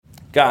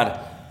God,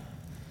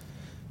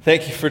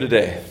 thank you for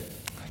today.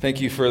 Thank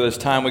you for this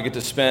time we get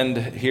to spend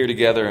here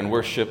together and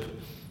worship.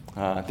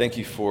 Thank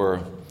you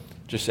for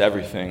just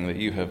everything that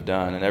you have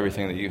done and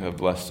everything that you have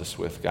blessed us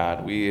with,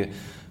 God. We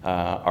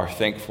are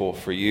thankful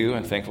for you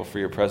and thankful for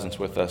your presence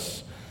with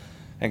us.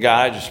 And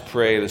God, I just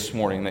pray this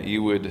morning that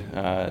you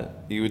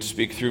would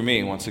speak through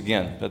me once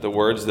again, that the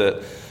words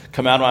that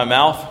come out of my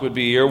mouth would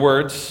be your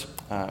words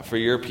for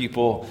your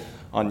people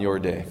on your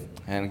day.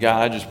 And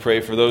God, I just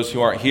pray for those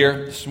who aren't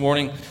here this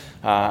morning.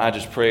 I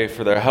just pray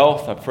for their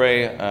health. I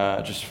pray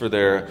just for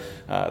their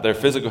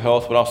physical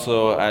health, but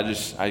also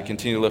I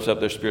continue to lift up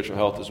their spiritual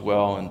health as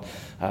well.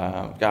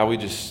 And God,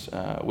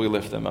 we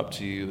lift them up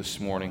to you this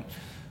morning.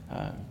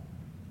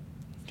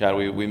 God,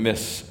 we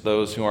miss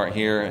those who aren't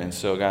here, and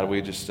so God,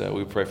 we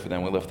pray for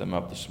them. We lift them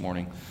up this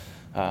morning.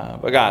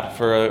 But God,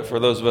 for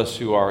those of us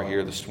who are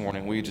here this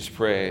morning, we just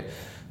pray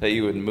that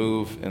you would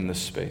move in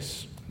this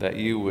space, that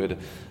you would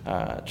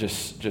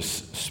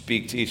just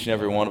speak to each and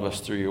every one of us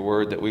through your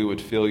word, that we would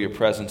feel your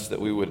presence,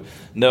 that we would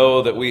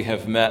know that we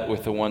have met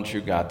with the one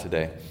true God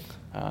today.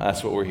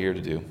 That's what we're here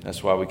to do.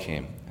 That's why we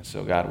came. And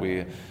so, God,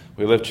 we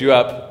lift you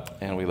up,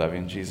 and we love you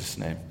in Jesus'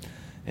 name.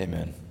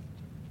 Amen.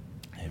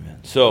 Amen.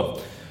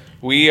 So,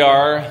 we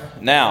are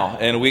now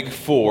in week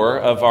 4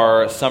 of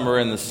our Summer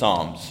in the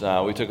Psalms.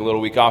 We took a little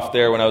week off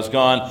there when I was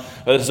gone,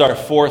 but this is our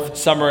 4th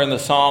Summer in the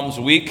Psalms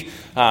week.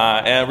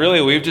 And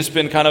really, we've just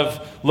been kind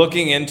of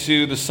looking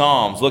into the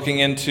Psalms, looking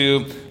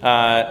into,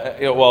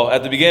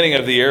 at the beginning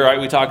of the year,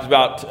 right, we talked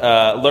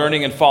about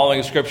learning and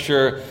following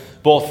Scripture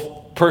both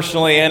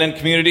personally and in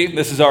community.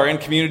 This is our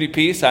in-community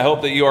piece. I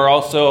hope that you are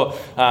also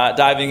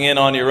diving in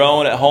on your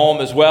own at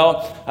home as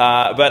well.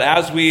 But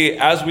as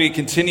we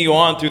continue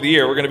on through the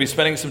year, we're going to be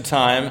spending some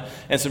time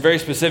in some very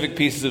specific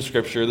pieces of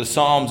Scripture. The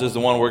Psalms is the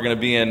one we're going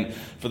to be in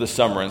for the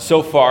summer. And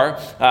so far,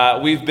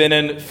 we've been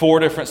in 3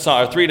 different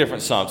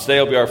Psalms. Today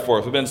will be our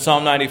 4th. We've been in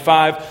Psalm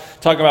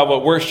 95, talking about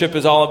what worship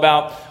is all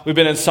about. We've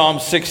been in Psalm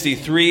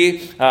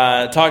 63,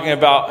 talking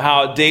about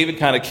how David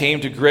kind of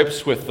came to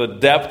grips with the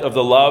depth of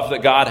the love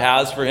that God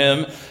has for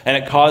him, and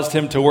it caused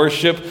him to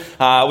worship.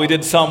 We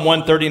did Psalm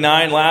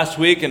 139 last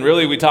week, and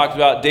really we talked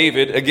about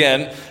David,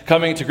 again,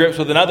 coming to grips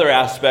with another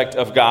aspect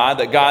of God,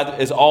 that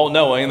God is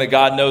all-knowing, that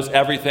God knows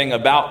everything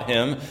about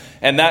him,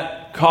 and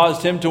that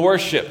caused him to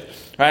worship.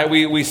 Right?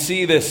 We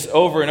see this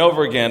over and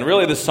over again.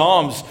 Really, the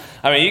Psalms,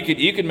 I mean,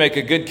 you could make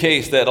a good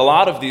case that a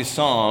lot of these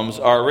Psalms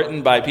are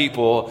written by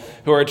people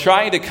who are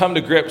trying to come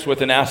to grips with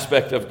an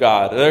aspect of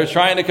God. They're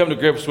trying to come to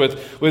grips with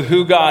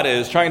who God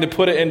is, trying to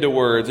put it into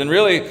words. And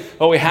really,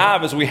 what we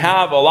have is we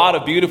have a lot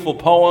of beautiful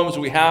poems.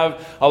 We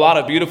have a lot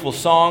of beautiful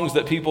songs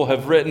that people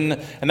have written.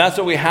 And that's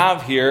what we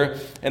have here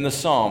in the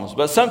Psalms.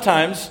 But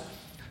sometimes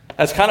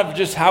that's kind of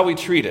just how we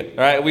treat it,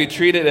 right? We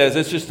treat it as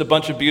it's just a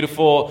bunch of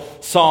beautiful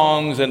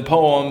songs and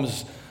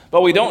poems,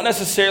 but we don't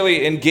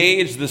necessarily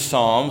engage the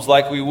Psalms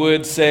like we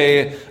would,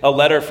 say, a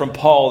letter from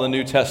Paul in the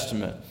New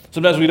Testament.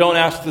 Sometimes we don't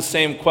ask the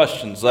same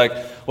questions, like,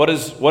 what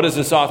is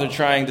this author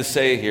trying to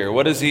say here?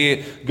 What is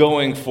he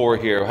going for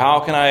here? How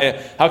can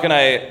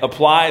I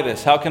apply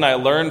this? How can I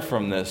learn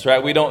from this,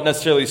 right? We don't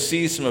necessarily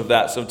see some of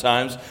that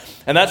sometimes,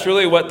 and that's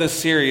really what this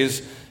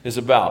series is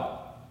about.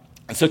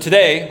 And so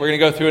today, we're going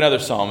to go through another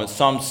psalm. It's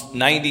Psalm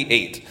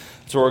 98.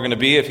 That's where we're going to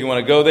be if you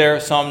want to go there,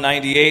 Psalm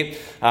 98.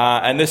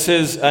 And this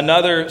is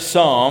another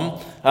psalm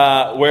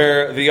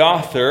where the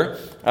author,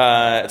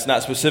 it's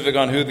not specific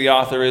on who the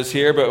author is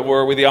here, but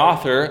where the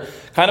author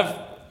kind of,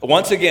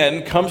 once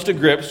again, comes to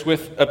grips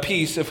with a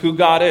piece of who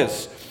God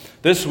is.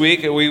 This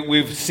week,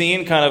 we've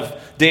seen kind of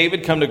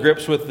David come to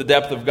grips with the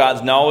depth of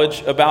God's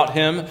knowledge about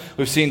him.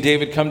 We've seen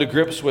David come to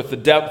grips with the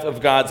depth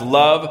of God's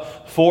love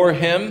for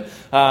him.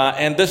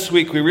 And this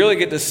week, we really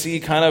get to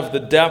see kind of the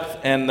depth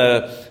and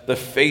the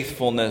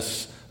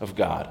faithfulness of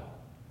God.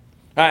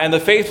 And the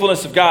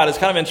faithfulness of God is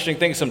kind of an interesting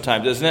thing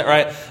sometimes, isn't it,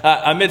 right?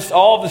 Amidst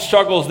all of the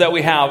struggles that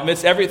we have,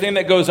 amidst everything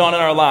that goes on in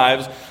our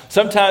lives,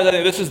 sometimes I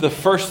think this is the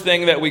first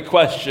thing that we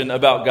question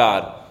about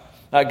God.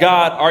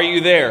 God, are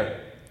you there?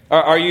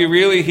 Are you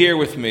really here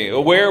with me?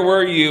 Where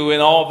were you when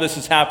all of this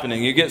is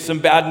happening? You get some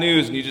bad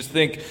news and you just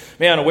think,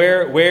 man,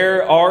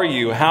 where are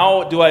you?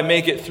 How do I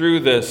make it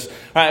through this?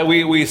 Right,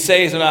 we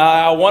say,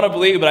 I want to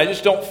believe, but I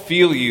just don't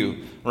feel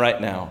you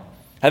right now.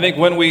 I think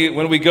when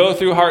we go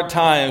through hard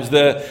times,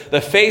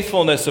 the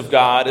faithfulness of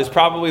God is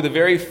probably the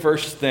very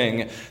first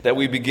thing that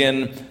we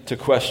begin to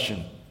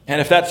question. And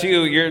if that's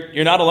you,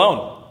 you're not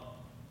alone.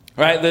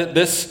 Right?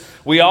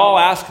 We all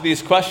ask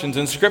these questions,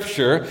 and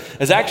Scripture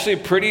is actually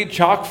pretty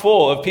chock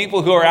full of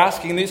people who are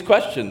asking these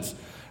questions.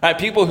 Right?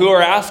 People who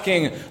are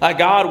asking,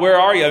 God, where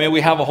are you? I mean,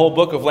 we have a whole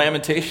book of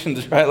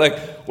Lamentations, right? Like,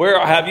 where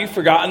have you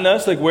forgotten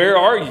us? Like, where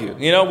are you?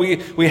 You know,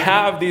 we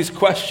have these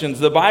questions.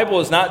 The Bible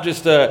is not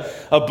just a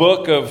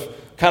book of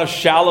kind of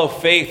shallow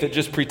faith that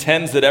just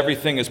pretends that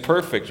everything is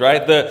perfect,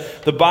 right?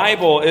 The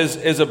Bible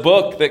is a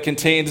book that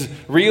contains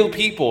real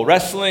people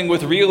wrestling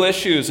with real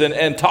issues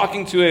and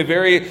talking to a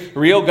very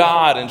real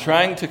God and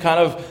trying to kind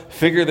of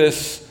figure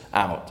this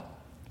out.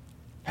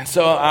 And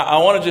so I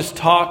want to just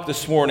talk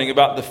this morning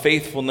about the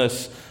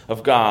faithfulness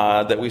of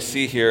God that we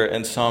see here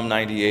in Psalm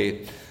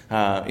 98.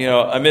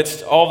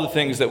 Amidst all the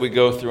things that we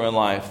go through in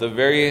life, the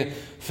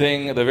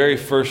very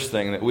first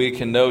thing that we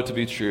can know to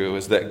be true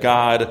is that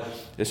God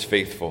is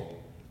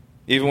faithful.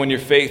 Even when your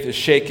faith is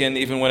shaken,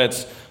 even when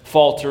it's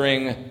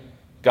faltering,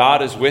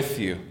 God is with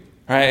you.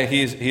 Right?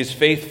 He's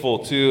faithful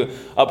to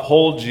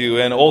uphold you,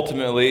 and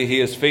ultimately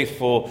He is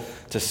faithful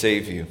to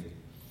save you.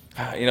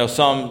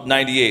 Psalm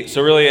 98.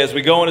 So really, as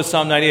we go into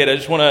Psalm 98, I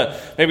just want to,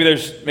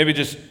 maybe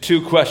just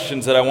two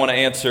questions that I want to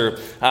answer.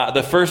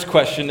 The first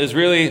question is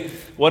really,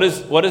 what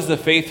does the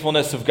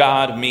faithfulness of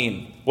God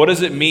mean? What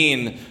does it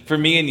mean for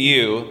me and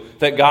you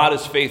that God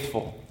is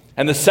faithful?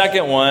 And the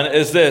second one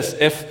is this: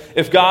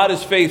 if God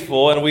is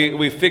faithful and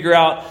we figure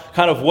out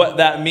kind of what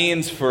that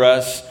means for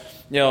us,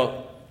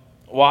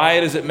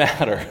 why does it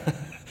matter?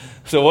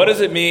 So what does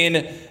it mean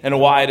and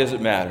why does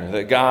it matter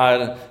that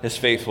God is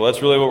faithful?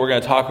 That's really what we're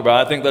going to talk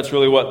about. I think that's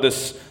really what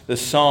this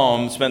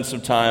psalm spends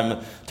some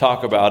time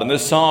talk about. And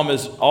this psalm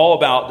is all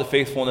about the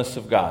faithfulness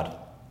of God.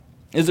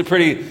 It's a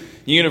pretty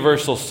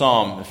universal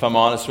psalm, if I'm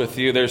honest with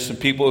you. There's some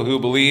people who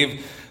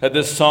believe that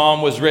this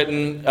psalm was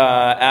written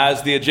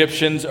as the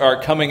Egyptians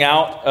are coming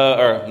out,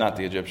 or not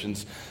the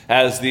Egyptians,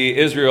 as the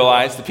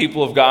Israelites, the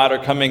people of God,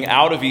 are coming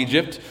out of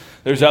Egypt.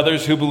 There's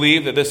others who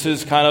believe that this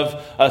is kind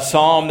of a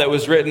psalm that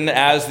was written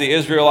as the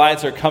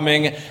Israelites are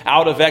coming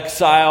out of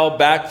exile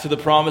back to the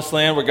promised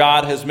land where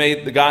God has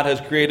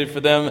created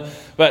for them.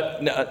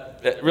 But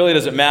it really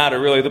doesn't matter,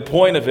 really. The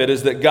point of it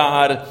is that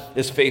God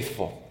is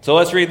faithful. So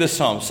let's read this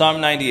psalm,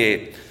 Psalm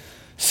 98.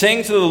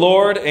 Sing to the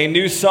Lord a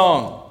new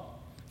song,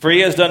 for He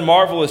has done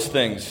marvelous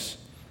things.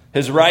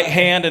 His right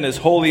hand and His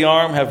holy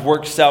arm have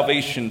worked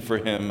salvation for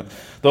Him.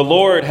 The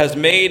Lord has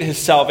made His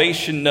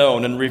salvation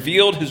known and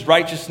revealed His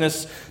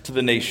righteousness to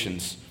the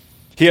nations.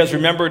 He has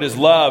remembered His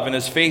love and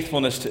His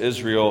faithfulness to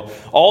Israel.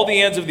 All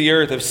the ends of the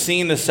earth have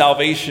seen the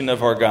salvation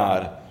of our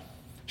God.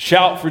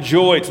 Shout for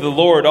joy to the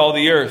Lord, all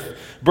the earth.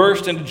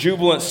 Burst into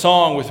jubilant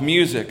song with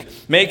music.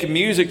 Make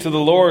music to the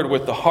Lord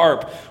with the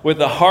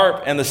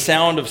harp and the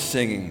sound of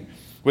singing,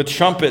 with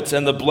trumpets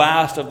and the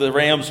blast of the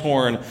ram's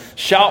horn.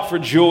 Shout for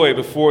joy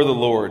before the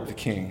Lord, the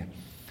King.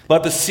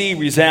 Let the sea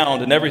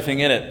resound and everything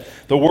in it,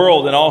 the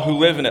world and all who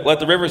live in it. Let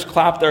the rivers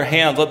clap their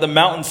hands. Let the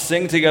mountains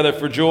sing together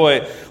for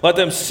joy. Let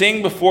them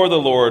sing before the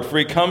Lord, for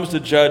He comes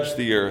to judge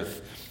the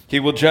earth. He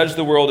will judge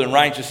the world in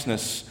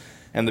righteousness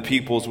and the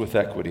peoples with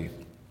equity.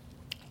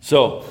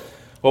 So,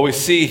 what we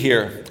see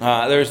here,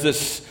 there's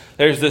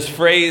this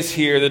phrase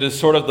here that is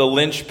sort of the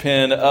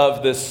linchpin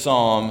of this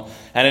psalm,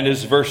 and it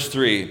is verse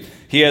 3.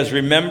 He has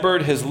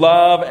remembered His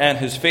love and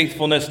His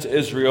faithfulness to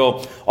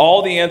Israel.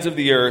 All the ends of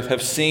the earth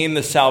have seen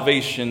the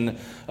salvation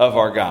of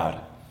our God.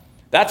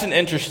 That's an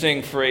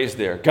interesting phrase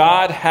there.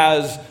 God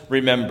has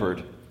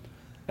remembered.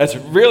 That's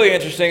really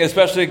interesting,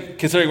 especially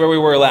considering where we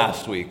were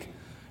last week.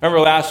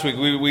 Remember last week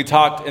we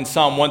talked in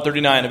Psalm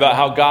 139 about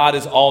how God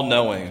is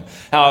all-knowing.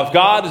 How if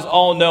God is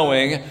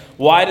all-knowing,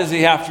 why does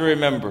He have to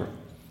remember?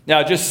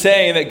 Now, just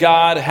saying that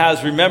God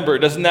has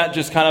remembered, doesn't that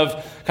just kind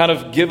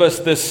of give us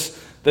this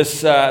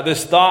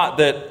thought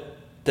that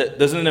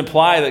doesn't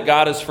imply that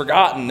God has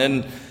forgotten?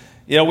 And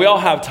we all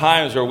have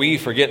times where we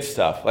forget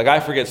stuff. Like I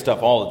forget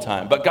stuff all the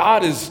time. But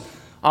God is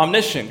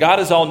omniscient. God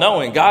is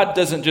all-knowing. God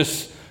doesn't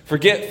just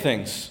forget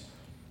things.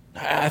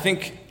 I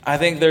think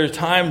there are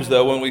times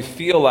though when we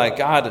feel like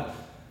God,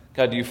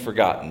 you've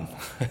forgotten.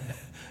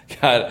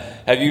 God,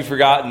 have you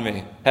forgotten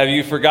me? Have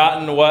you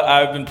forgotten what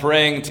I've been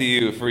praying to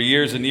you for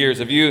years and years?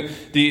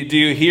 Do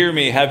you hear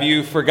me? Have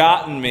you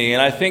forgotten me?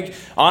 And I think,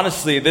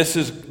 honestly, this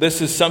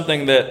is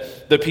something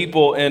that the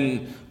people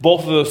in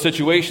both of those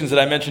situations that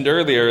I mentioned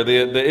earlier,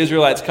 the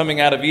Israelites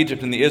coming out of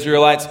Egypt and the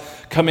Israelites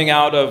coming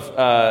out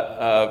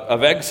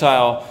of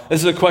exile, this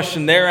is a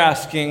question they're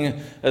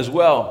asking as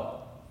well.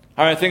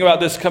 All right, think about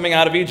this coming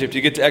out of Egypt.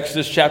 You get to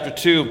Exodus chapter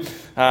 2.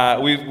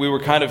 We were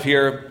kind of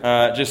here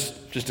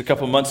just a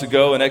couple months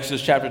ago in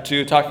Exodus chapter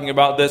 2 talking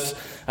about this.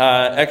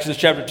 Exodus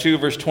chapter 2,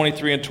 verse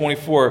 23 and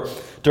 24.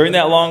 During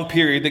that long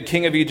period, the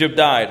king of Egypt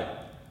died.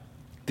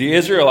 The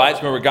Israelites,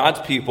 remember God's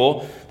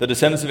people, the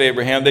descendants of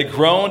Abraham, they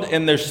groaned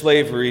in their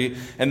slavery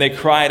and they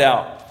cried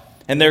out.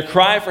 And their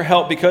cry for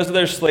help because of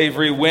their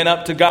slavery went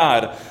up to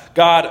God.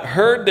 God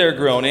heard their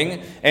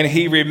groaning and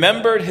He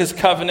remembered His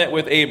covenant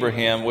with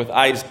Abraham, with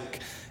Isaac,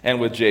 and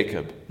with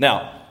Jacob.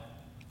 Now,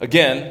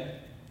 again,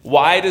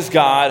 why does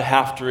God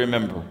have to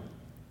remember?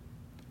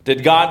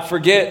 Did God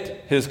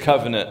forget His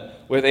covenant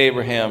with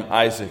Abraham,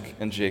 Isaac,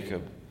 and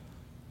Jacob?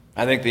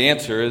 I think the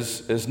answer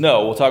is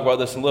no. We'll talk about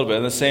this in a little bit.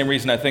 And the same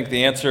reason I think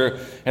the answer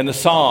in the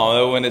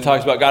psalm, when it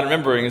talks about God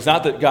remembering, is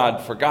not that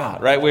God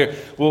forgot, right?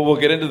 We'll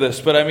get into this.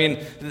 But I mean,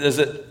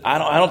 I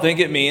don't think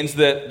it means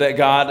that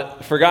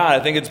God forgot. I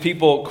think it's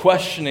people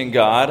questioning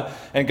God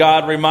and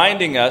God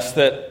reminding us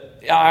that,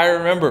 yeah, I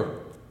remember.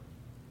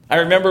 I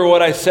remember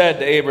what I said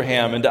to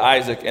Abraham and to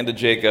Isaac and to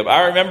Jacob.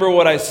 I remember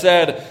what I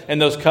said in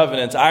those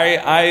covenants.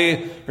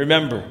 I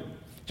remember.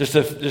 Just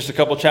a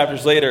couple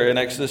chapters later in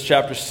Exodus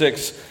chapter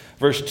 6,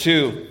 verse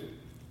 2.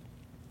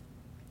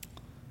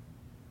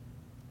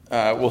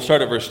 We'll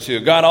start at verse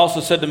 2. God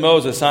also said to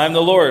Moses, I am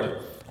the Lord.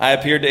 I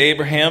appeared to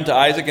Abraham, to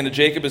Isaac, and to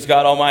Jacob as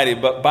God Almighty,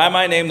 but by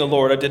my name, the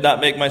Lord, I did not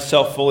make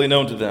myself fully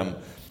known to them.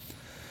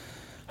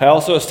 I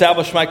also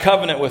established my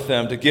covenant with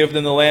them to give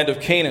them the land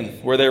of Canaan,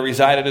 where they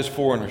resided as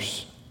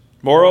foreigners.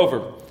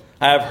 Moreover,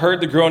 I have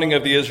heard the groaning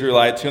of the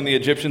Israelites, whom the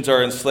Egyptians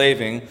are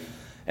enslaving,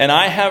 and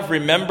I have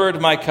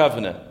remembered my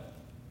covenant.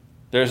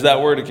 There's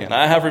that word again.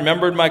 I have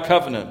remembered my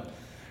covenant.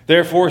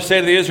 Therefore say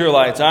to the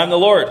Israelites, I am the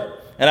Lord,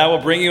 and I will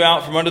bring you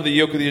out from under the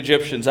yoke of the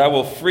Egyptians. I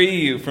will free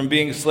you from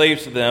being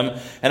slaves to them,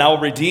 and I will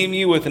redeem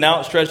you with an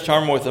outstretched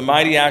arm, with a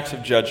mighty acts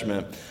of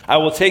judgment. I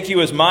will take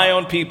you as my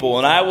own people,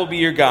 and I will be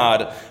your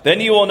God. Then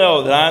you will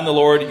know that I am the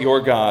Lord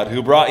your God,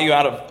 who brought you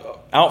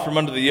out from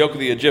under the yoke of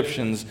the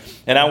Egyptians,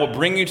 and I will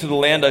bring you to the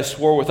land I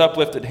swore with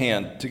uplifted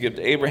hand to give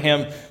to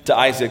Abraham, to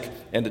Isaac,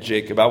 and to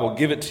Jacob. I will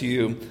give it to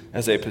you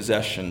as a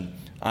possession.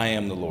 I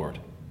am the Lord.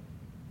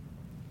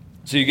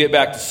 So you get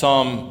back to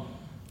Psalm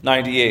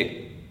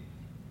 98.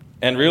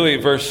 And really,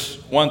 verse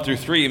 1 through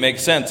 3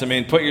 makes sense. I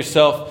mean, put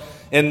yourself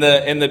in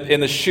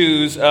the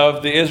shoes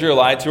of the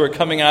Israelites who are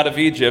coming out of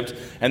Egypt,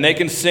 and they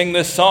can sing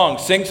this song.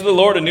 Sing to the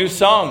Lord a new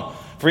song,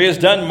 for he has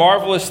done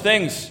marvelous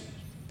things.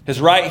 His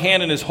right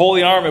hand and his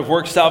holy arm have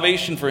worked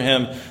salvation for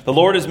him. The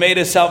Lord has made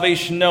his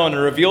salvation known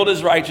and revealed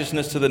his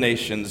righteousness to the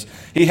nations.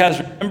 He has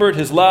remembered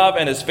his love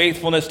and his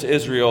faithfulness to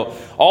Israel.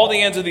 All the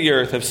ends of the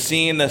earth have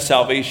seen the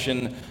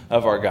salvation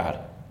of our God.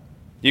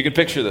 You can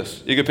picture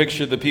this. You can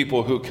picture the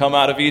people who come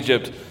out of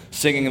Egypt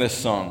singing this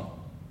song.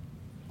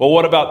 Well,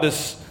 what about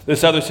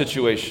this other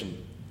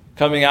situation?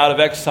 Coming out of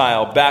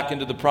exile back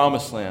into the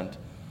promised land.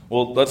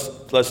 Well,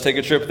 let's take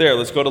a trip there.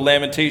 Let's go to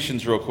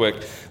Lamentations real quick.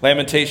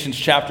 Lamentations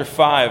chapter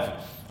 5.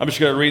 I'm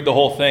just going to read the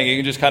whole thing. You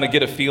can just kind of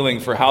get a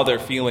feeling for how they're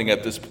feeling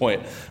at this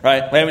point.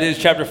 Right?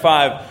 Lamentations chapter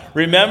 5.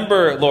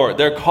 Remember, Lord.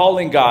 They're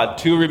calling God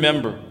to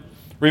remember.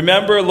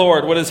 Remember,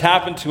 Lord, what has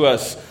happened to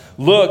us.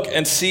 Look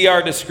and see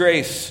our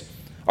disgrace.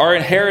 Our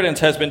inheritance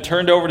has been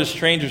turned over to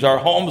strangers, our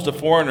homes to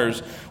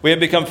foreigners. We have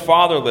become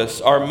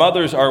fatherless. Our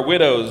mothers are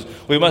widows.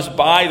 We must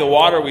buy the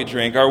water we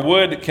drink. Our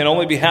wood can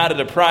only be had at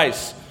a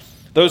price.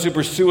 Those who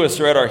pursue us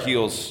are at our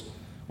heels.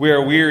 We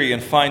are weary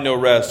and find no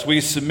rest.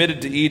 We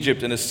submitted to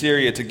Egypt and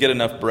Assyria to get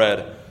enough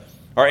bread.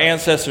 Our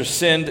ancestors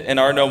sinned and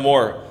are no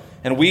more,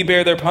 and we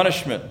bear their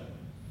punishment.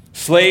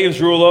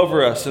 Slaves rule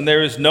over us, and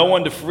there is no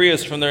one to free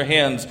us from their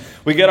hands.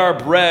 We get our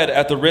bread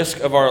at the risk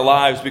of our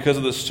lives because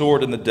of the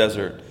sword in the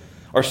desert.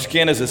 Our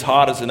skin is as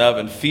hot as an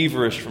oven,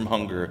 feverish from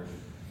hunger.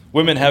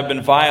 Women have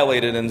been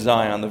violated in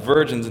Zion, the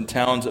virgins in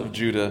towns of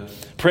Judah.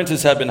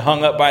 Princes have been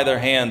hung up by their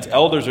hands.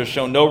 Elders are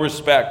shown no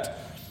respect.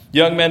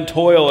 Young men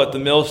toil at the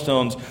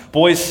millstones.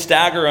 Boys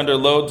stagger under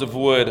loads of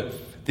wood.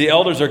 The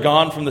elders are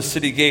gone from the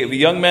city gate. The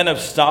young men have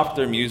stopped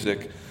their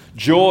music.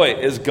 Joy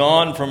is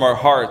gone from our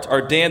hearts.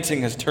 Our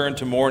dancing has turned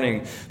to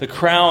mourning. The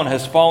crown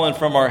has fallen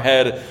from our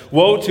head.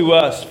 Woe to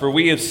us, for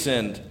we have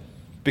sinned.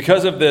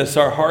 Because of this,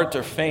 our hearts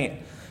are faint.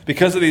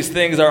 Because of these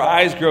things, our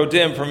eyes grow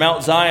dim from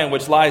Mount Zion,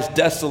 which lies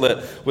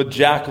desolate with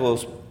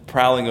jackals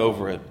prowling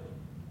over it.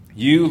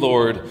 You,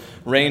 Lord,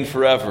 reign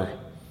forever.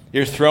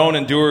 Your throne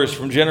endures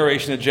from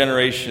generation to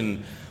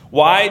generation.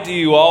 Why do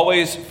you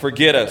always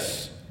forget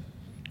us?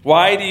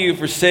 Why do you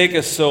forsake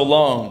us so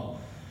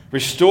long?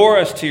 Restore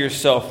us to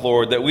yourself,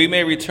 Lord, that we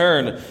may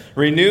return.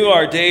 Renew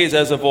our days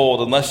as of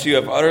old, unless you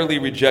have utterly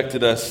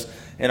rejected us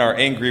and are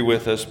angry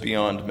with us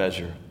beyond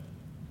measure.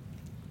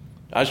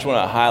 I just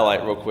want to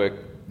highlight real quick,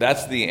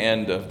 that's the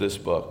end of this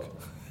book.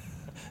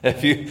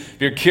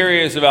 If you're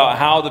curious about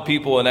how the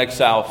people in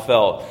exile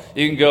felt,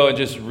 you can go and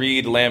just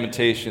read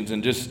Lamentations,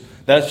 and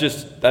that's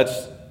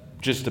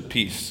just a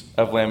piece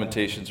of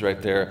Lamentations right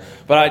there.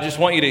 But I just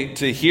want you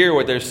to hear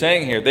what they're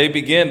saying here.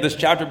 This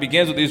chapter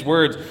begins with these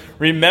words,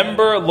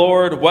 remember,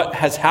 Lord, what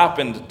has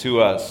happened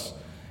to us.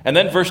 And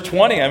then verse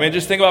 20,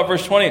 just think about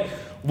verse 20.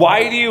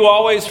 Why do you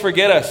always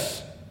forget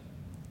us?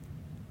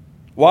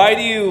 Why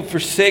do you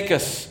forsake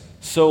us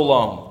so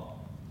long?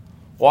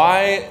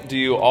 Why do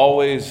you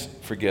always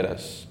forget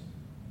us?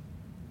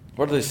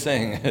 What are they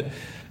saying?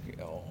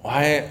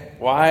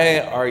 Why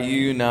are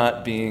you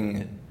not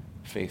being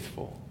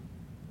faithful?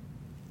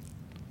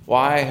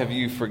 Why have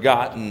you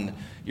forgotten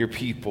your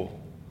people?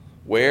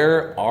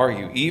 Where are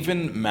you?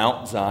 Even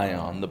Mount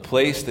Zion, the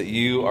place that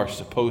you are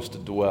supposed to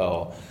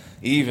dwell,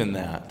 even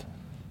that,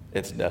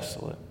 it's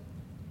desolate.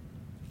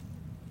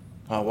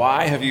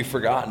 Why have you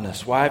forgotten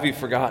us? Why have you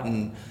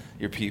forgotten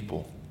your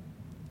people?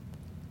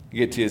 You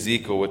get to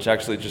Ezekiel, which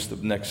actually just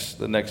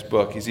the next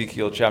book,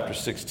 Ezekiel chapter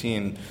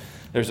 16.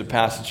 There's a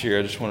passage here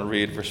I just want to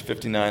read, verse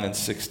 59 and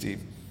 60.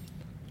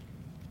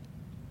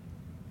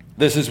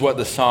 This is what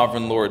the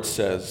sovereign Lord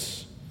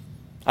says.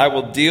 I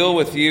will deal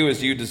with you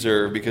as you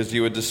deserve, because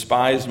you had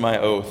despised my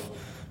oath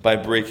by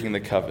breaking the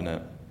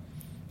covenant.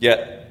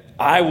 Yet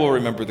I will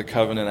remember the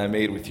covenant I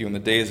made with you in the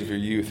days of your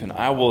youth, and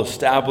I will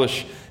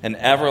establish an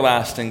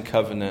everlasting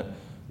covenant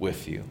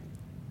with you.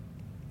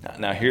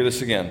 Now hear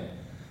this again.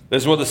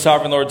 This is what the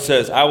sovereign Lord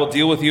says. I will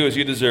deal with you as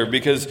you deserve,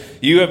 because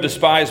you have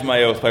despised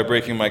my oath by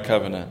breaking my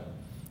covenant.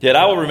 Yet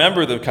I will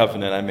remember the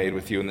covenant I made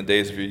with you in the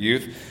days of your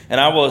youth,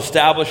 and I will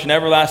establish an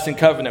everlasting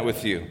covenant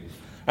with you. All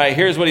right,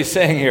 here's what he's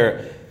saying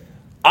here.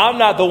 I'm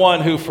not the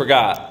one who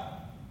forgot.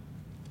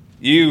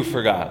 You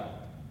forgot.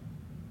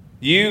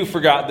 You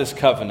forgot this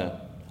covenant.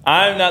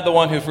 I'm not the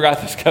one who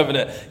forgot this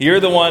covenant. You're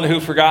the one who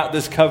forgot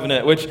this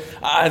covenant, which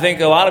I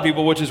think a lot of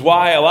people, which is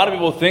why a lot of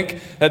people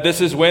think that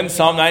this is when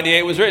Psalm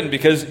 98 was written,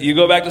 because you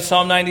go back to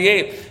Psalm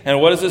 98,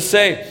 and what does it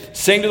say?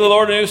 Sing to the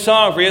Lord a new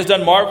song, for he has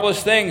done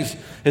marvelous things.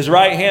 His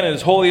right hand and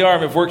his holy arm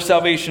have worked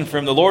salvation for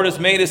him. The Lord has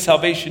made his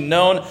salvation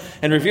known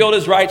and revealed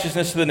his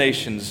righteousness to the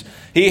nations.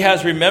 He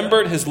has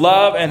remembered his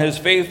love and his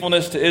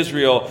faithfulness to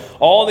Israel.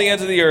 All the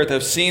ends of the earth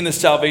have seen the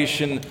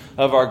salvation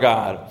of our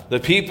God. The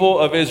people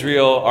of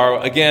Israel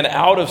are again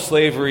out of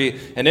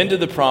slavery and into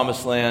the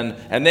promised land,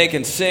 and they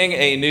can sing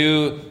a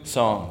new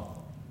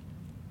song.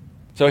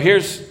 So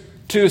here's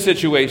two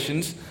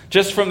situations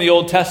just from the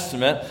Old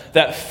Testament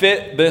that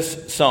fit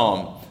this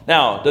psalm.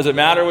 Now, does it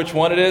matter which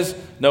one it is?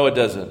 No, it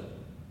doesn't.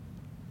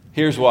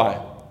 Here's why.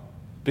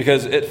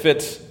 Because it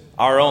fits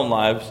our own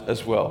lives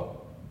as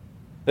well.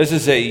 This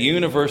is a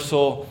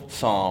universal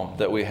psalm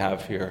that we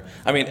have here.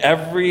 I mean,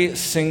 every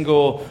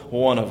single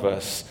one of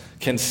us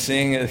can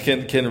sing,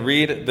 can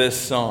read this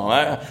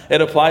psalm. It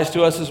applies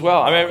to us as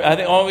well. I mean, I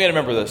think, we got to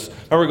remember this.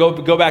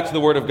 Remember, go back to the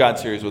Word of God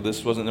series. Well,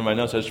 this wasn't in my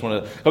notes. I just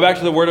want to go back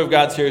to the Word of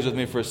God series with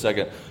me for a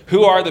second.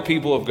 Who are the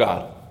people of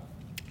God?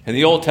 In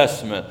the Old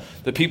Testament,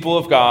 the people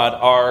of God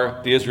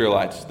are the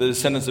Israelites, the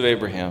descendants of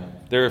Abraham.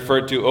 They're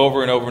referred to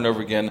over and over and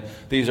over again.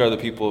 These are the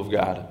people of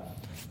God.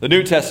 The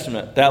New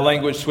Testament, that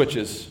language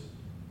switches.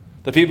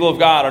 The people of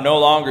God are no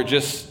longer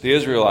just the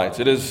Israelites.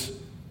 It is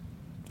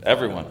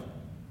everyone.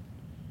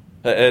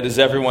 It is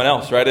everyone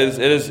else, right? It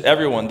is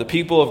everyone. The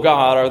people of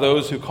God are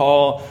those who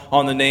call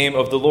on the name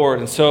of the Lord.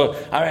 And so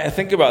I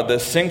think about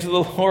this. Sing to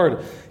the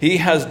Lord. He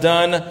has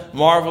done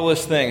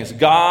marvelous things.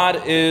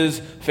 God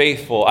is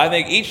faithful. I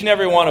think each and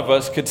every one of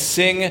us could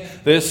sing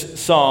this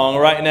song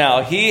right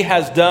now. He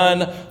has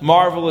done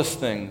marvelous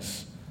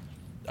things.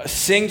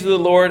 Sing to the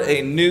Lord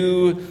a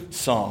new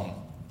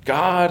song.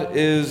 God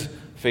is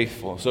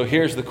faithful. So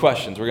here's the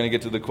questions. We're going to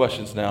get to the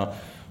questions now.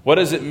 What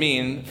does it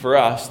mean for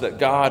us that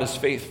God is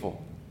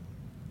faithful?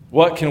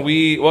 What can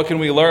we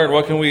learn?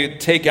 What can we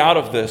take out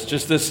of this?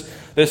 Just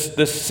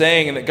this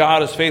saying that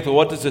God is faithful.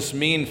 What does this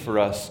mean for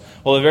us?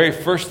 Well, the very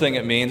first thing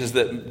it means is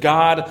that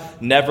God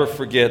never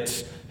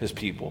forgets his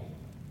people.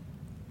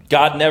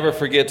 God never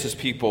forgets his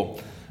people.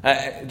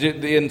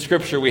 In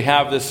Scripture, we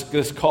have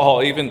this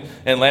call, even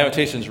in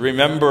Lamentations,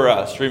 remember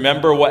us.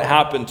 Remember what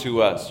happened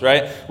to us,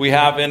 right? We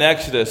have in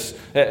Exodus,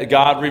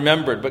 God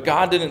remembered. But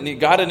God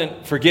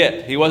didn't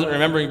forget. He wasn't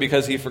remembering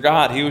because he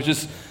forgot. He was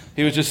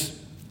just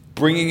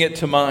bringing it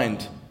to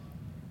mind.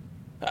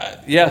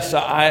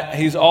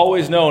 He's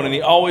always known, and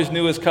he always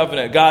knew his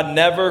covenant. God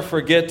never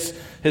forgets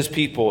his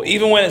people.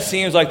 Even when it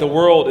seems like the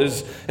world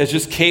is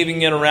just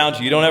caving in around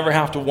you, you don't ever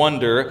have to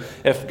wonder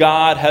if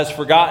God has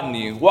forgotten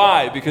you.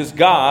 Why? Because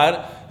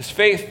God is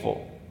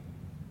faithful.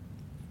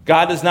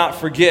 God does not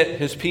forget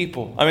his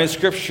people. I mean,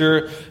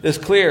 Scripture is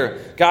clear.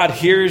 God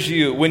hears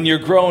you when you're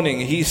groaning.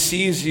 He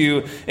sees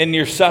you in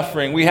your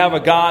suffering. We have a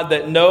God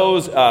that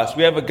knows us.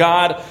 We have a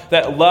God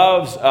that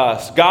loves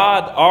us.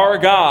 God, our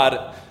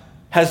God,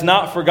 has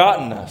not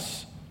forgotten us.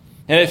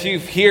 And if you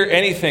hear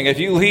anything, if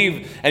you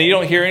leave and you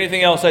don't hear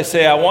anything else I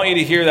say, I want you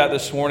to hear that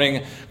this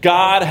morning.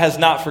 God has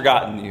not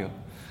forgotten you.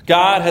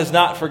 God has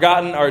not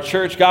forgotten our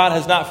church. God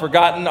has not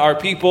forgotten our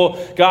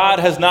people. God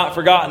has not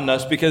forgotten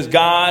us because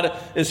God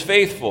is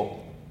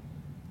faithful.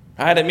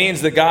 Right? It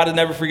means that God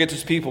never forgets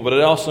his people, but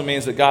it also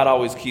means that God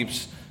always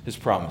keeps his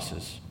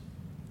promises.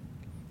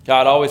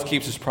 God always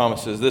keeps his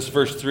promises. This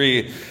verse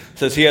 3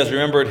 says he has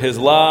remembered his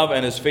love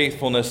and his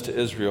faithfulness to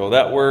Israel.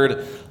 That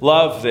word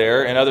love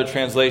there, in other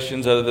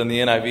translations other than the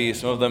NIV,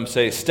 some of them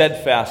say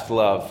steadfast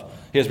love.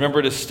 He has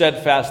remembered his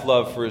steadfast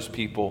love for his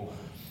people.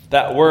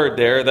 That word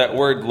there, that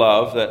word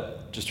love,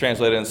 that just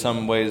translated in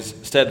some ways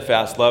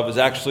steadfast love, is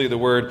actually the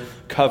word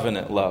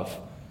covenant love.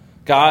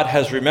 God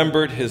has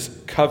remembered his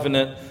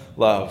covenant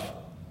love.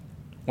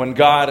 When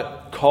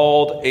God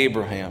called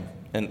Abram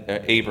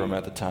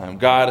at the time,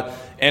 God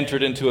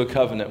entered into a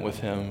covenant with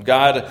him.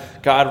 God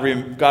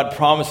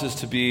promises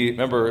to be,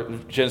 remember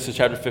Genesis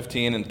chapter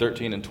 15 and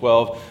 13 and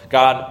 12,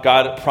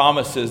 God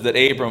promises that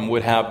Abram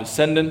would have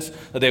descendants,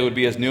 that they would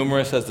be as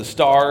numerous as the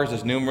stars,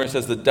 as numerous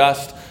as the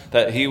dust,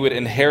 that he would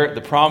inherit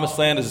the promised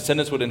land, his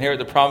descendants would inherit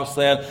the promised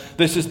land.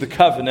 This is the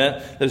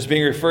covenant that is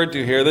being referred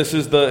to here.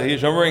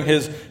 He's remembering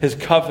his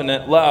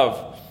covenant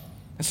love.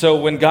 And so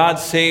when God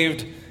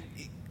saved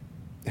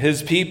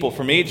his people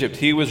from Egypt,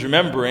 he was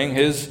remembering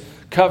his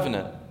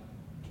covenant.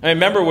 And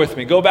remember with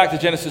me, go back to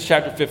Genesis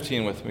chapter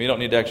 15 with me. You don't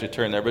need to actually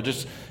turn there, but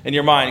just in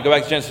your mind, go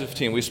back to Genesis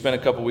 15. We spent a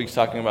couple weeks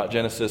talking about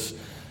Genesis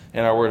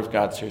in our Word of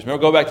God series.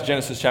 Remember, go back to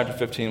Genesis chapter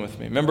 15 with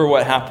me. Remember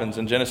what happens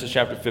in Genesis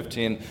chapter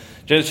 15.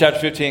 Genesis chapter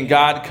 15,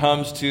 God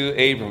comes to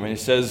Abram and he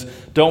says,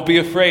 don't be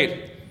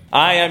afraid.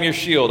 I am your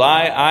shield.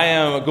 I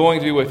am going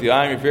to be with you.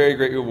 I am your very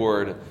great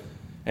reward.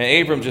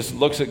 And Abram just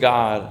looks at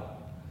God.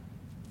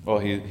 Well,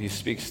 he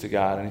speaks to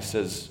God and he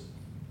says,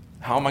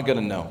 how am I going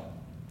to know?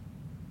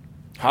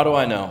 How do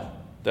I know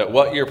that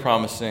what you're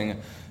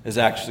promising is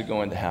actually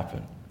going to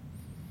happen?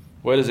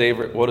 What is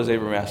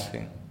Abram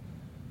asking?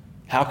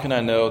 How can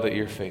I know that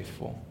you're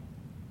faithful?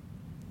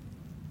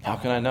 How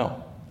can I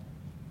know?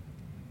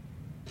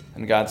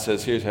 And God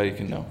says, here's how you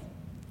can know.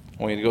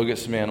 I want you to go get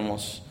some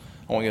animals.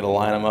 I want you to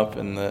line them up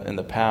in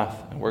the path,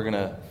 and we're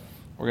gonna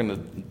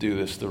do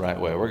this the right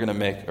way. We're gonna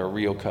make a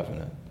real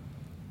covenant.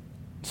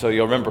 So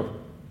you'll remember,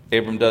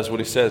 Abram does what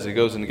he says. He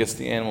goes and he gets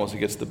the animals. He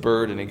gets the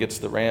bird and he gets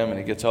the ram and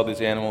he gets all these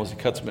animals. He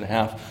cuts them in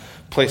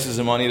half, places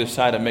them on either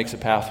side, and makes a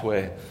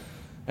pathway.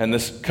 And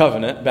this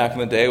covenant, back in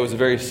the day, was a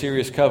very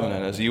serious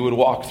covenant. As you would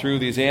walk through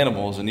these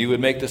animals and you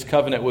would make this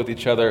covenant with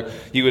each other,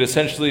 you would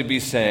essentially be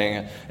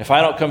saying, if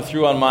I don't come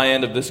through on my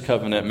end of this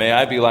covenant, may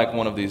I be like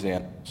one of these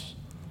animals.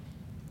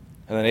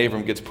 And then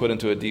Abram gets put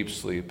into a deep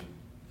sleep.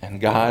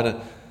 And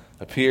God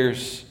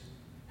appears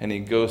and he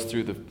goes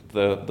through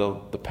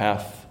the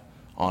path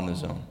on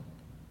his own.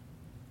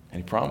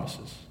 And he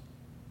promises,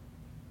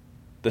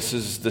 this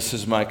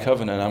is my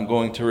covenant. I'm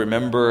going to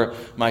remember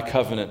my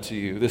covenant to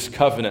you. This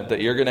covenant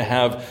that you're going to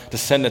have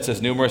descendants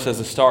as numerous as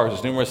the stars,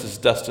 as numerous as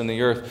dust in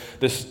the earth.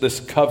 This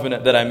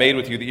covenant that I made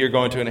with you, that you're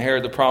going to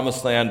inherit the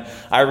promised land.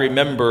 I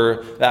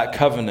remember that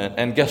covenant.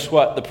 And guess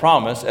what? The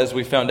promise, as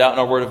we found out in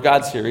our Word of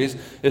God series,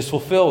 is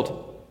fulfilled.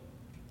 All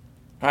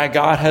right,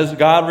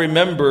 God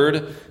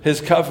remembered his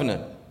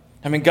covenant.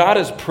 I mean, God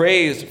is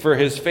praised for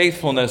his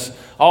faithfulness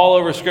all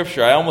over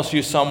Scripture. I almost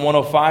used Psalm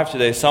 105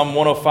 today. Psalm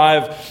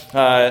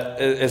 105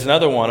 is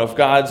another one of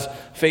God's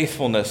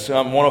faithfulness.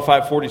 Psalm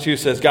 105:42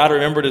 says, God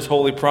remembered his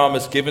holy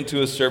promise given to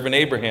his servant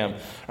Abraham.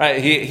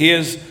 Right? He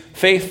is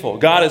faithful.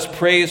 God is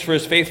praised for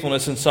his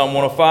faithfulness in Psalm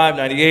 105,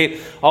 98,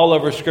 all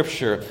over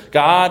Scripture.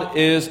 God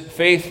is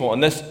faithful.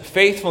 And this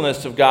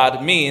faithfulness of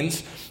God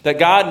means that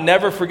God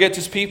never forgets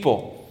his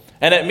people.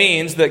 And it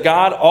means that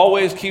God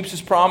always keeps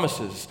his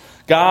promises.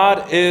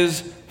 God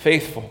is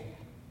faithful.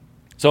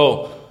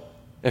 So,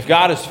 if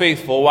God is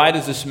faithful, why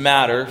does this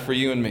matter for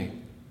you and me?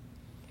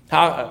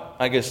 How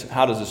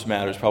does this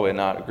matter is probably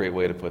not a great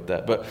way to put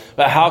that. But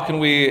how can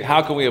we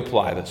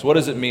apply this? What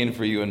does it mean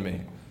for you and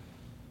me?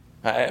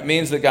 It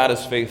means that God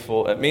is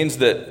faithful. It means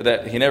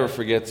that he never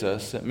forgets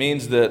us. It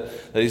means that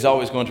he's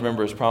always going to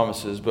remember his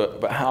promises.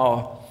 But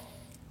how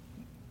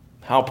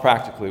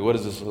practically? What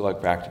does this look like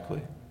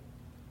practically?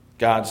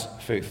 God's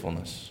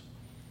faithfulness.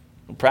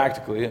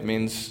 Practically, it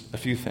means a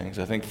few things.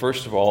 I think,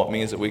 first of all, it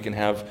means that we can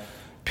have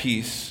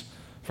peace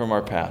from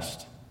our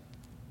past.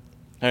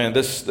 And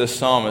this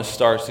psalmist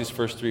starts, these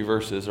first 3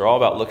 verses are all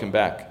about looking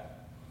back.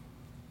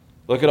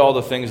 Look at all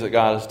the things that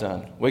God has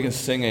done. We can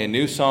sing a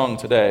new song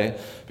today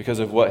because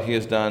of what he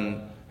has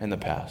done in the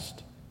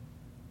past.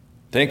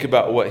 Think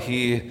about what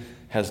he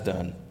has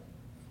done.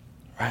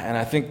 Right? And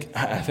I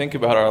think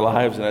about our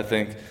lives and I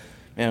think,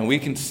 man, we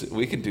can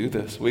do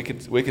this. We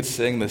could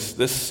sing this.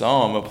 This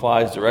psalm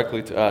applies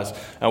directly to us.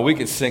 And we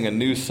could sing a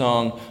new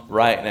song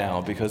right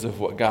now because of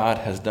what God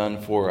has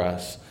done for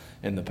us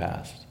in the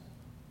past.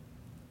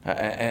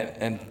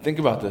 And think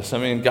about this. I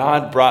mean,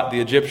 God brought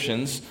the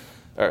Egyptians,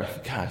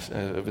 I've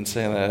been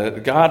saying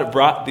that. God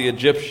brought the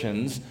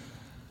Egyptians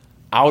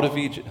out of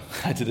Egypt.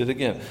 I did it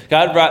again.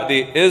 God brought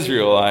the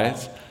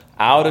Israelites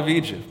out of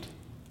Egypt.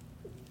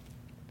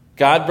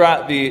 God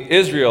brought the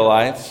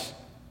Israelites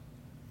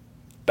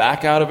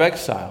back out of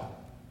exile.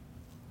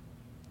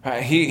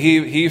 Right?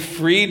 He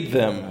freed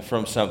them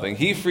from something.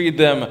 He freed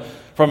them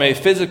from a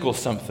physical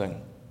something.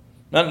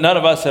 None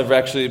of us have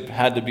actually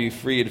had to be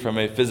freed from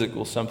a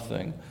physical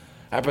something.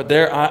 But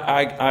there,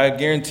 I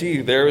guarantee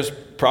you, there is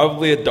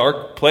probably a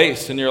dark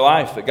place in your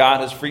life that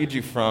God has freed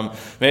you from.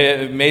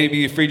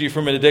 Maybe he freed you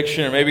from an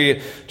addiction, or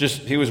maybe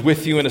just he was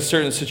with you in a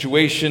certain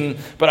situation.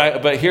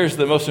 But here's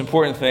the most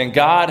important thing.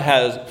 God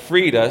has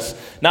freed us,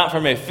 not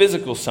from a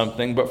physical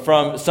something, but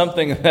from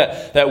something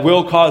that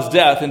will cause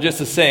death. And just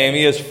the same,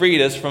 he has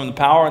freed us from the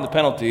power and the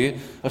penalty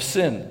of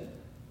sin.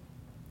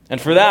 And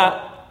for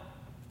that,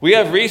 we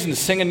have reason to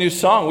sing a new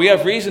song. We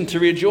have reason to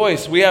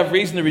rejoice. We have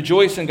reason to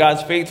rejoice in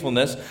God's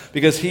faithfulness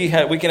because we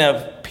can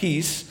have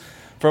peace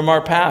from our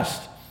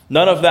past.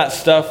 None of that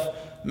stuff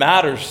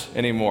matters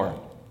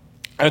anymore.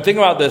 And think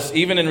about this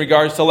even in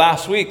regards to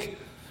last week.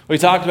 We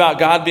talked about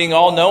God being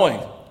all-knowing.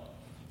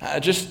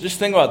 Just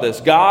think about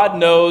this. God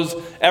knows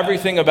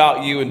everything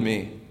about you and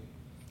me.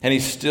 And he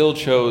still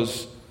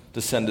chose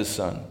to send his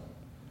son.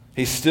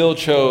 He still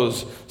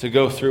chose to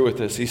go through with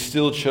this. He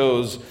still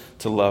chose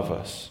to love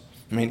us.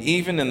 I mean,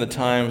 even in the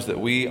times that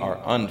we are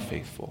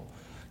unfaithful,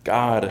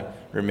 God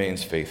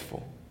remains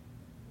faithful.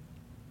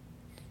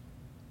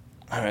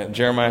 All right,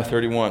 Jeremiah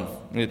 31,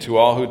 to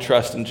all who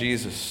trust in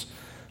Jesus,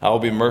 I will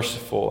be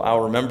merciful. I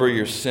will remember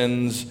your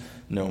sins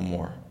no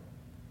more.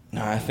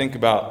 Now, I think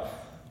about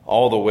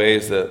all the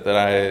ways that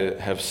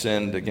I have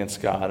sinned against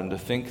God, and to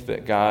think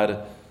that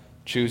God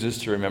chooses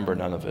to remember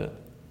none of it.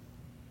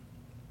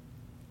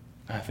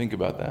 I think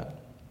about that.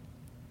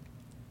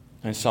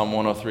 In Psalm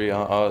 103,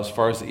 as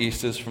far as the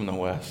east is from the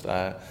west,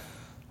 I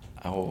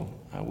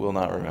will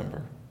not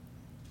remember.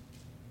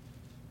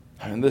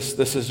 I mean,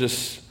 this is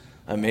just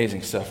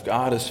amazing stuff.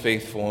 God is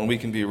faithful, and we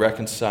can be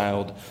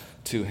reconciled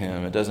to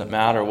him. It doesn't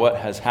matter what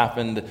has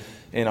happened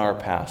in our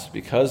past.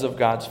 Because of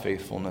God's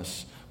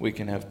faithfulness, we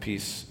can have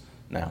peace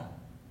now.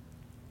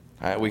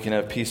 All right, we can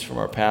have peace from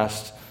our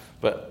past,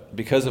 but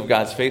because of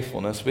God's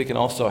faithfulness, we can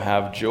also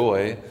have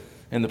joy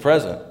in the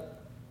present.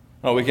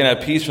 Oh, we can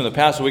have peace from the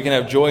past, so we can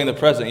have joy in the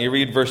present. You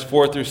read verse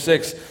 4 through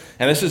 6,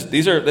 and this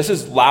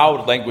is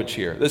loud language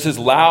here. This is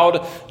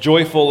loud,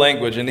 joyful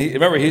language. And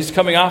remember, he's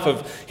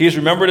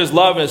remembered his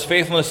love and his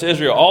faithfulness to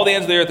Israel. All the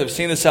ends of the earth have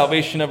seen the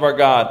salvation of our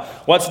God.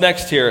 What's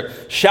next here?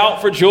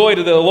 Shout for joy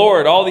to the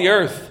Lord, all the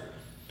earth.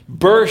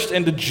 Burst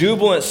into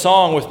jubilant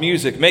song with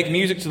music. Make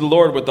music to the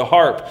Lord with a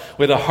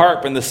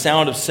harp and the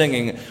sound of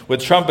singing,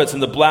 with trumpets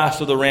and the blast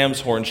of the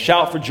ram's horn.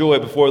 Shout for joy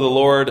before the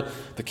Lord,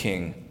 the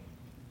King.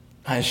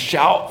 I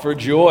shout for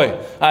joy.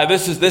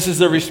 This is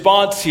the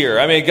response here.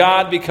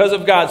 God, because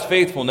of God's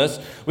faithfulness,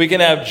 we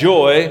can have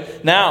joy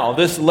now.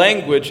 This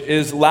language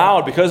is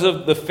loud. Because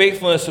of the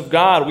faithfulness of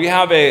God, we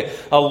have a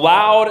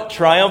loud,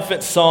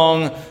 triumphant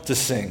song to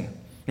sing.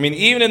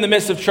 Even in the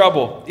midst of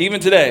trouble, even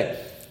today,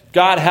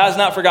 God has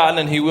not forgotten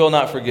and he will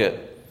not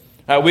forget.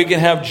 We can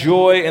have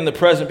joy in the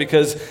present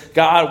because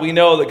we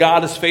know that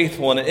God is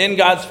faithful, and in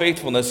God's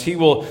faithfulness, he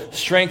will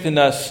strengthen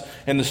us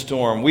in the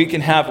storm. We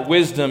can have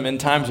wisdom in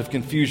times of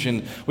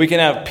confusion. We can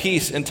have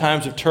peace in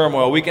times of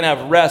turmoil. We can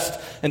have rest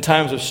in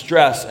times of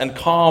stress, and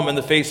calm in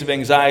the face of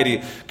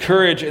anxiety,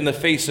 courage in the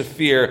face of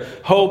fear,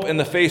 hope in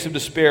the face of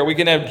despair. We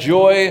can have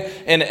joy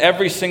in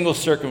every single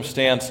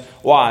circumstance.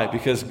 Why?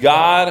 Because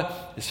God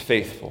is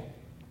faithful.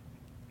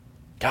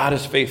 God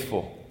is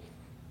faithful.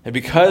 And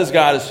because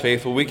God is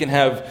faithful, we can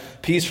have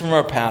peace from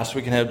our past,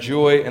 we can have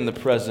joy in the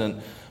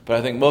present, but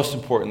I think most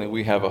importantly,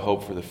 we have a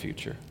hope for the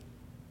future.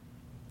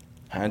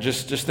 And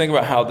just think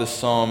about how this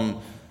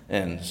psalm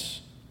ends.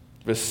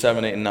 Verse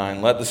 7, 8, and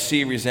 9. Let the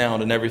sea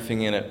resound and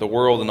everything in it, the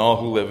world and all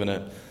who live in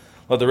it.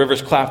 Let the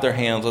rivers clap their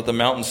hands, let the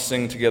mountains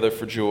sing together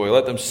for joy.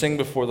 Let them sing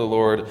before the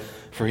Lord,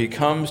 for he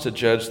comes to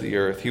judge the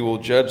earth. He will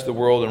judge the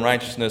world in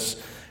righteousness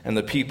and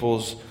the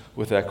peoples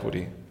with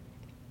equity.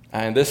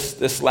 And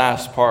this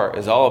last part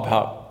is all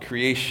about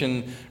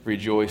creation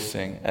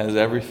rejoicing as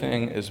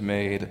everything is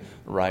made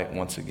right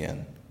once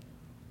again.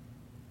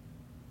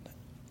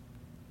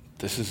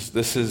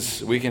 This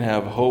is we can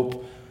have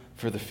hope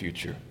for the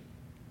future.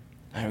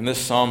 This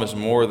psalm is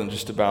more than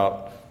just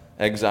about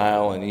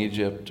exile in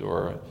Egypt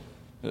or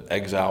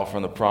exile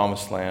from the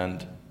promised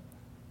land.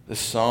 This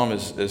psalm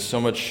is so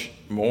much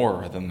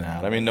more than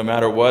that. No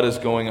matter what is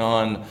going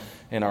on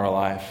in our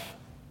life,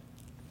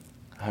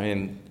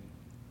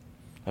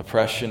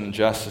 oppression and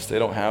justice, they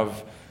don't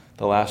have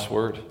the last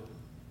word.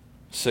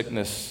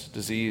 Sickness,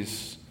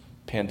 disease,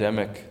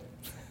 pandemic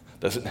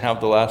doesn't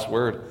have the last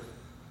word.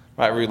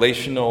 Right?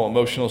 Relational,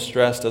 emotional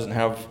stress doesn't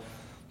have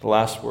the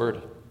last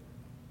word.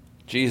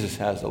 Jesus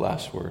has the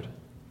last word.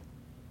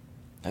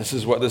 This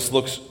is what this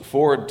looks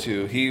forward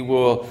to. He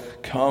will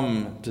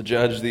come to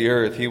judge the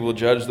earth. He will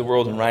judge the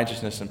world in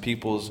righteousness and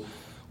peoples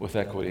with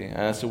equity.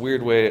 And it's a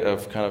weird way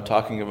of kind of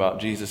talking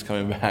about Jesus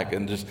coming back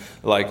and just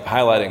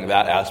highlighting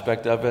that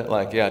aspect of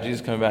it.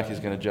 Jesus coming back, he's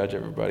going to judge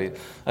everybody.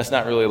 That's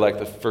not really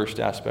the first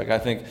aspect. I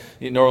think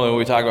normally when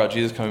we talk about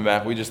Jesus coming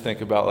back, we just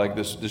think about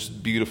this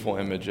beautiful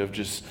image of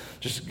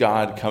just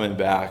God coming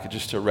back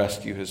just to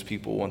rescue his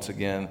people once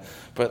again.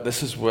 But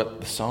this is what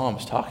the psalm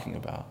is talking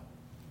about.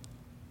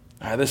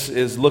 This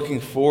is looking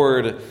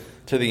forward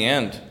to the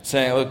end,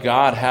 saying, look,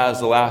 God has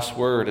the last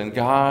word, and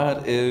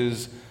God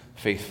is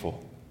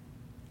faithful.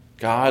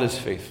 God is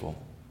faithful.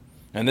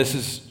 And this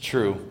is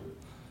true,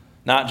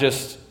 not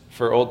just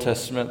for Old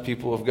Testament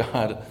people of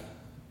God,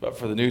 but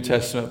for the New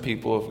Testament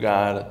people of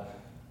God,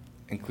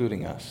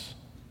 including us.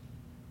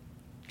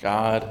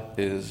 God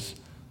is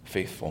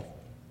faithful.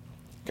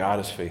 God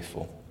is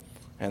faithful.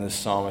 And this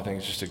psalm, I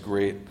think, is just a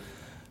great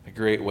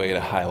way to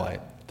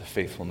highlight the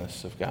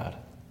faithfulness of God.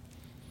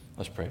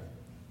 Let's pray.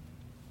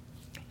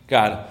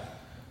 God,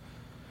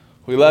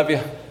 we love you,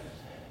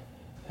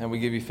 and we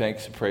give you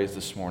thanks and praise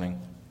this morning.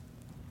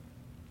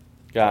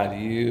 God,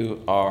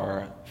 you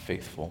are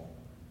faithful.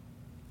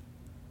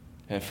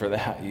 And for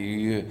that,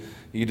 you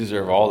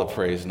deserve all the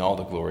praise and all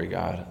the glory,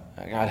 God.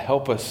 God,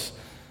 help us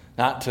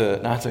not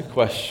to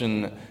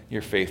question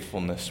your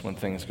faithfulness when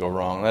things go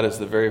wrong. That is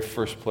the very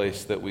first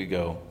place that we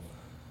go.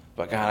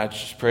 But God, I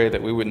just pray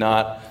that we would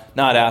not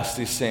ask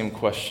these same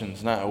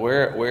questions. Not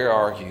where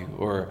are you?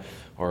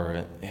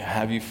 Or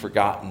have you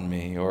forgotten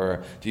me?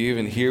 Or do you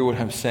even hear what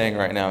I'm saying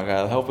right now?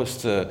 God, help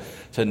us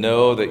to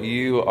know that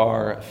you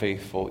are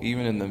faithful,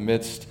 even in the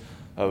midst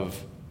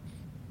of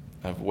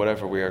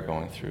whatever we are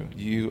going through.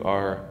 You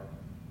are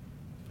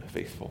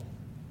faithful.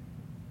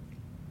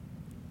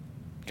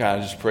 God,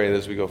 I just pray that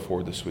as we go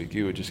forward this week,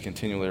 you would just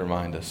continually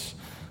remind us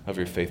of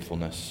your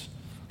faithfulness.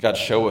 God,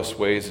 show us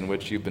ways in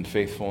which you've been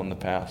faithful in the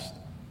past.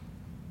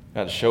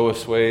 God, show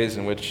us ways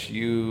in which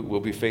you will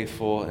be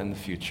faithful in the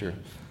future.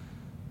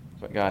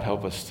 But God,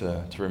 help us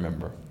to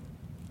remember.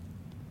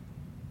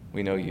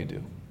 We know you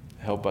do.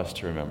 Help us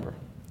to remember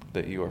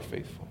that you are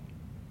faithful.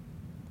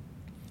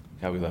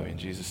 God, we love you. In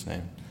Jesus'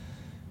 name,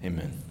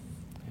 amen.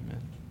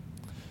 Amen.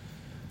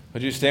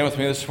 Would you stand with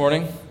me this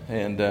morning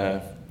and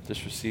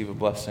just receive a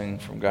blessing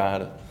from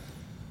God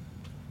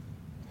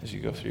as you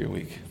go through your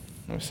week?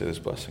 Let me say this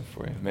blessing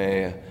for you.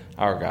 May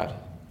our God,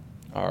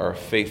 our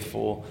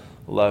faithful,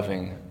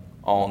 loving,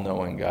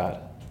 all-knowing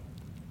God,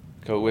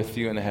 go with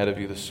you and ahead of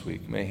you this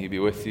week. May he be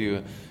with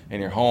you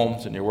in your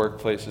homes, in your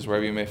workplaces,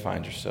 wherever you may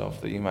find yourself,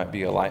 that you might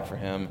be a light for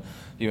him,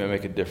 you may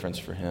make a difference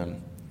for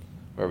him,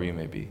 wherever you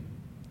may be.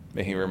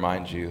 May he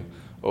remind you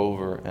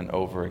over and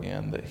over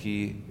again that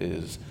he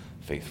is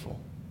faithful.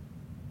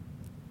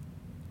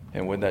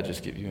 And would that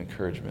just give you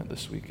encouragement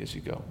this week as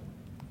you go?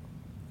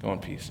 Go in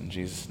peace. In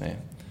Jesus' name,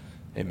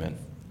 amen.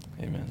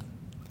 Amen.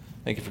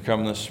 Thank you for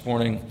coming this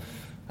morning.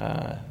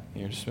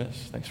 You're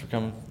dismissed. Thanks for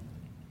coming.